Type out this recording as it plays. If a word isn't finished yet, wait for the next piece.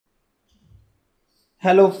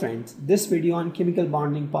Hello friends, this video on chemical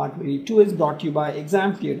bonding part 22 is brought to you by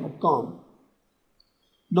examfear.com.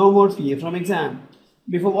 No more fear from exam.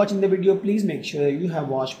 Before watching the video, please make sure you have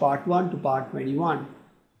watched part 1 to part 21.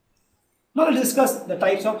 Now let's discuss the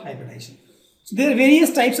types of hybridization. So there are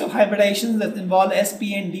various types of hybridizations that involve sp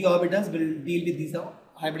and d orbitals. We'll deal with these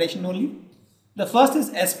hybridization only. The first is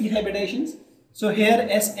sp hybridations. So here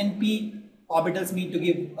s and p orbitals need to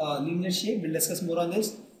give a linear shape. We'll discuss more on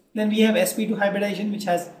this. Then we have Sp2 hybridization, which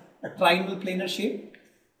has a trigonal planar shape.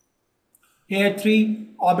 Here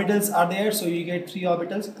 3 orbitals are there, so you get 3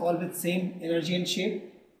 orbitals all with same energy and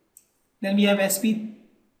shape. Then we have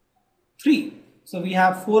Sp3. So we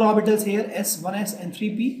have 4 orbitals here, S, 1s and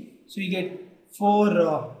 3p. So you get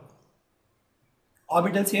 4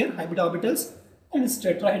 orbitals here, hybrid orbitals, and it's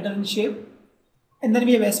tetrahedral in shape. And then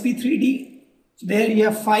we have Sp3d. So there you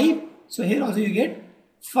have 5. So here also you get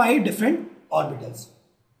 5 different orbitals.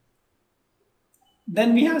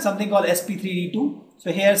 Then we have something called Sp3d2.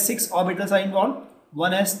 So here 6 orbitals are involved,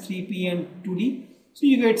 1s, 3p and 2d. So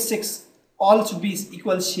you get 6. All should be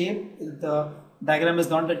equal shape. The diagram is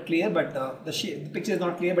not that clear, but the picture is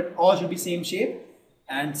not clear, but all should be same shape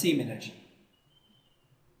and same energy.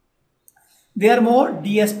 There are more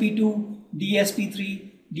dsp2,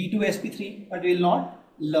 dsp3, d2sp3, but we will not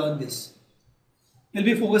learn this. We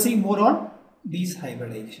will be focusing more on these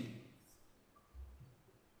hybridization.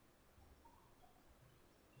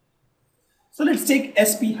 So let's take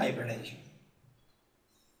sp hybridization.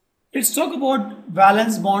 Let's talk about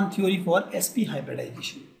valence bond theory for sp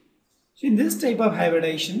hybridization. So in this type of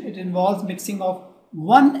hybridization, it involves mixing of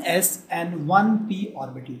 1s and 1p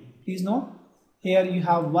orbital. Please note, here you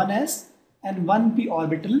have 1s and 1p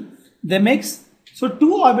orbital. They mix. So 2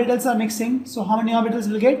 orbitals are mixing. So how many orbitals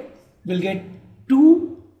we'll get? We'll get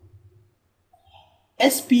 2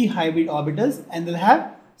 sp hybrid orbitals, and they'll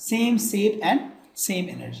have same shape and same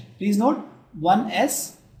energy. Please note,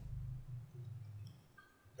 1s,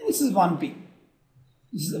 and this is 1p.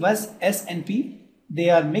 This is s and p. They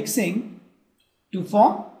are mixing to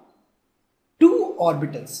form 2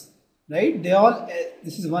 orbitals, right? They all,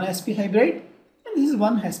 this is 1 sp hybrid and this is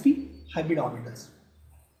 1 sp hybrid orbitals.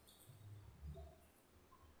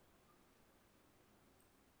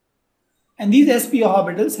 And these sp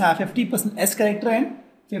orbitals have 50% s character and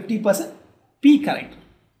 50% p character.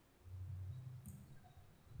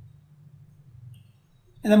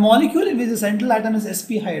 And the molecule in which the central atom is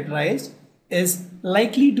sp hybridized is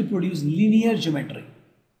likely to produce linear geometry,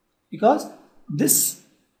 because this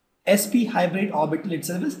sp hybrid orbital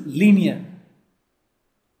itself is linear.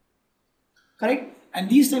 Correct?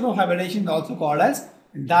 And these type of hybridization is also called as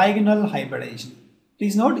diagonal hybridization.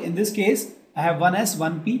 Please note, in this case I have 1s,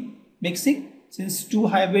 1p mixing. Since 2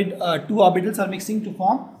 orbitals are mixing to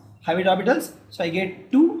form hybrid orbitals, so I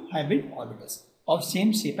get 2 hybrid orbitals of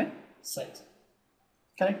same shape and size.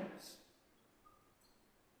 Correct?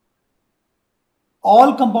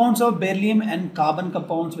 All compounds of beryllium and carbon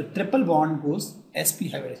compounds with triple bond goes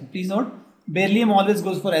sp hybridization. Please note, beryllium always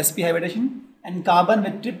goes for sp hybridization, and carbon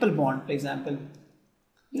with triple bond, for example,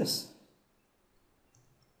 yes,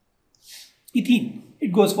 ethene,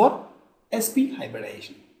 it goes for sp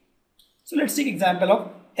hybridization. So let's take example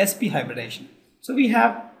of sp hybridization. So we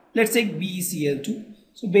have, let's take BeCl2.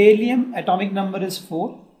 So beryllium atomic number is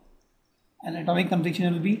 4. And atomic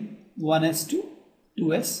configuration will be 1s2,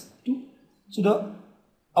 2s2. So the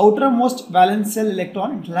outermost valence shell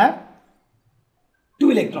electron, it will have 2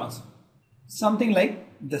 electrons, something like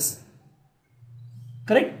this.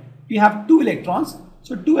 Correct? We have 2 electrons,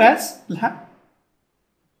 so 2s will have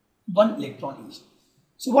 1 electron each.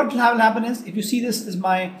 So what will happen is, if you see, this is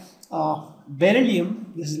my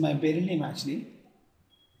beryllium, this is my beryllium actually.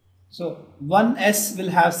 So 1s will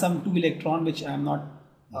have some 2 electron, which I am not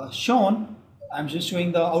shown. I'm just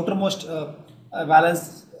showing the outermost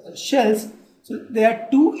valence shells. So there are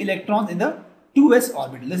 2 electrons in the 2s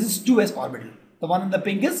orbital. This is 2s orbital. The one in the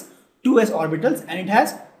pink is 2s orbitals, and it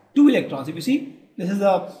has 2 electrons. If you see, this is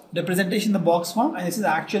the representation in the box form, and this is the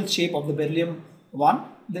actual shape of the beryllium one.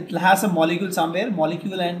 That has a molecule somewhere,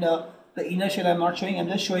 molecule, and the inner shell I'm not showing. I'm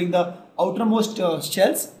just showing the outermost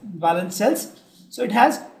shells, valence shells. So it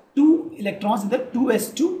has 2 electrons in the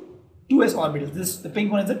 2s2 orbitals. This, the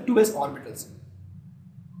pink one, is the 2s orbitals.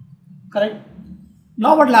 Correct?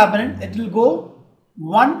 Now what will happen? It will go,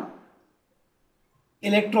 1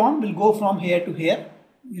 electron will go from here to here.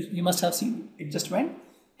 You must have seen, it just went,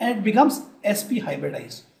 and it becomes sp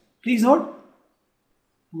hybridized. Please note,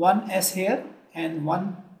 1s here and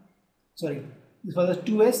 1, sorry, this was a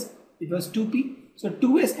 2s, it was 2p. So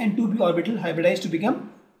 2s and 2p orbital hybridized to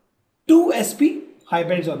become 2 sp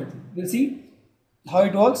hybridized orbital. We'll see how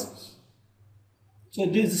it works. So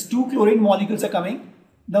these two chlorine molecules are coming.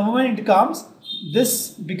 The moment it comes,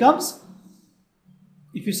 this becomes,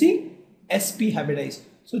 if you see, Sp hybridized.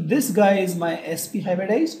 So this guy is my Sp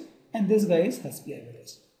hybridized and this guy is Sp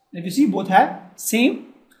hybridized. If you see, both have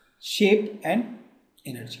same shape and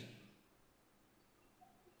energy.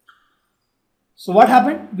 So what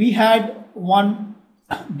happened? We had one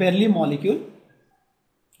beryllium molecule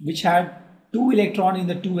which had 2 electrons in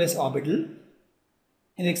the 2s orbital.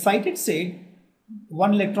 In the excited state,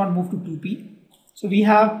 1 electron moved to 2p. So we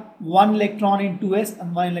have 1 electron in 2s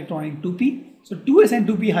and 1 electron in 2p. So 2s and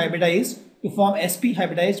 2p hybridized to form Sp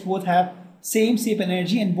hybridized. Both have same shape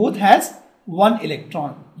energy and both has 1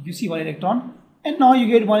 electron. You see 1 electron, and now you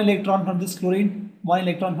get 1 electron from this chlorine, 1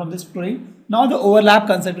 electron from this chlorine. Now the overlap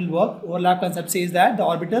concept will work. Overlap concept says that the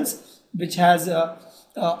orbitals which has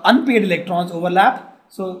unpaired electrons overlap.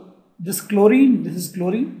 So this chlorine, this is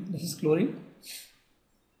chlorine, this is chlorine.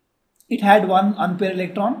 It had 1 unpaired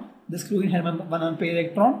electron. This chlorine had 1 unpaired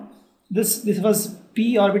electron. This was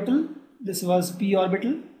p orbital. This was p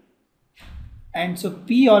orbital, and so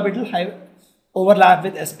p orbital overlap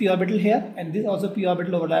with sp orbital here, and this also p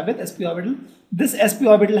orbital overlap with sp orbital. This sp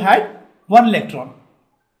orbital had 1 electron,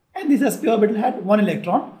 and this sp orbital had 1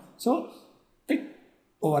 electron. So it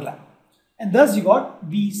overlap, and thus you got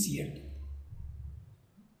BeCl2.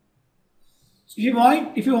 So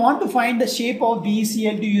if you want to find the shape of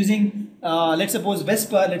BeCl2 using let's suppose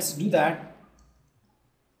Vesper, let's do that.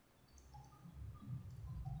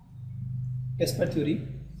 Vesper theory.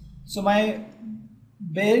 So my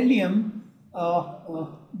beryllium,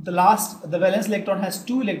 the valence electron has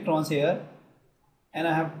 2 electrons here, and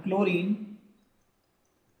I have chlorine,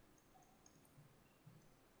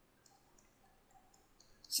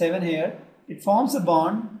 seven here. It forms a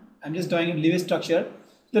bond. I'm just drawing a Lewis structure.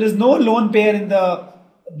 There is no lone pair in the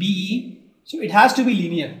Be, so it has to be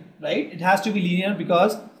linear, right? It has to be linear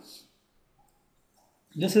because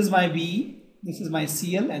this is my Be, this is my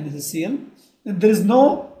Cl, and this is Cl. There is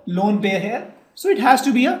no lone pair here, so it has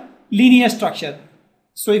to be a linear structure.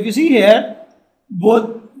 So if you see here,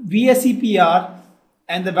 both VSEPR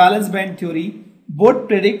and the valence band theory both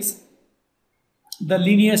predicts the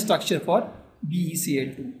linear structure for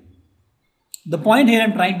BeCl2. The point here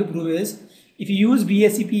I'm trying to prove is, if you use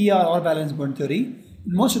VSEPR or valence band theory,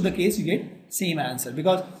 in most of the case you get same answer,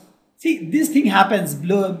 because see, this thing happens.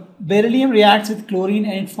 Beryllium reacts with chlorine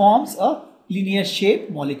and it forms a linear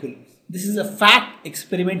shaped molecule. This is a fact,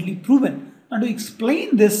 experimentally proven. Now to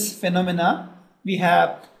explain this phenomena, we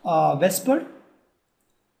have Vesper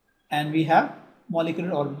and we have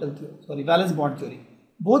molecular orbital theory, valence bond theory.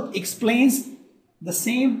 Both explains the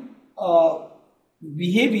same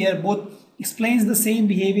behavior, both explains the same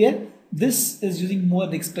behavior. This is using more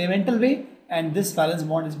the experimental way, and this valence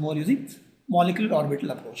bond is more using molecular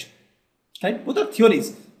orbital approach. Right? Both are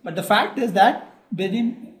theories, but the fact is that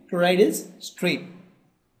beryllium chloride is straight.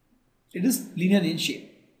 It is linear in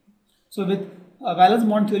shape. So with valence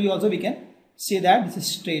bond theory also we can say that this is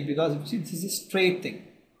straight, because you see this is a straight thing.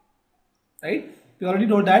 Right? We already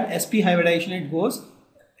know that Sp hybridization, it goes,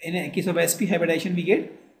 in a case of Sp hybridization we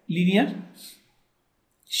get linear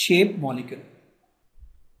shape molecule.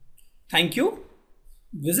 Thank you.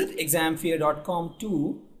 Visit examfear.com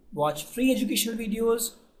to watch free educational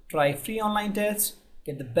videos, try free online tests,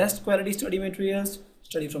 get the best quality study materials,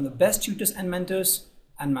 study from the best tutors and mentors,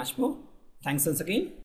 and much more. Thanks once again.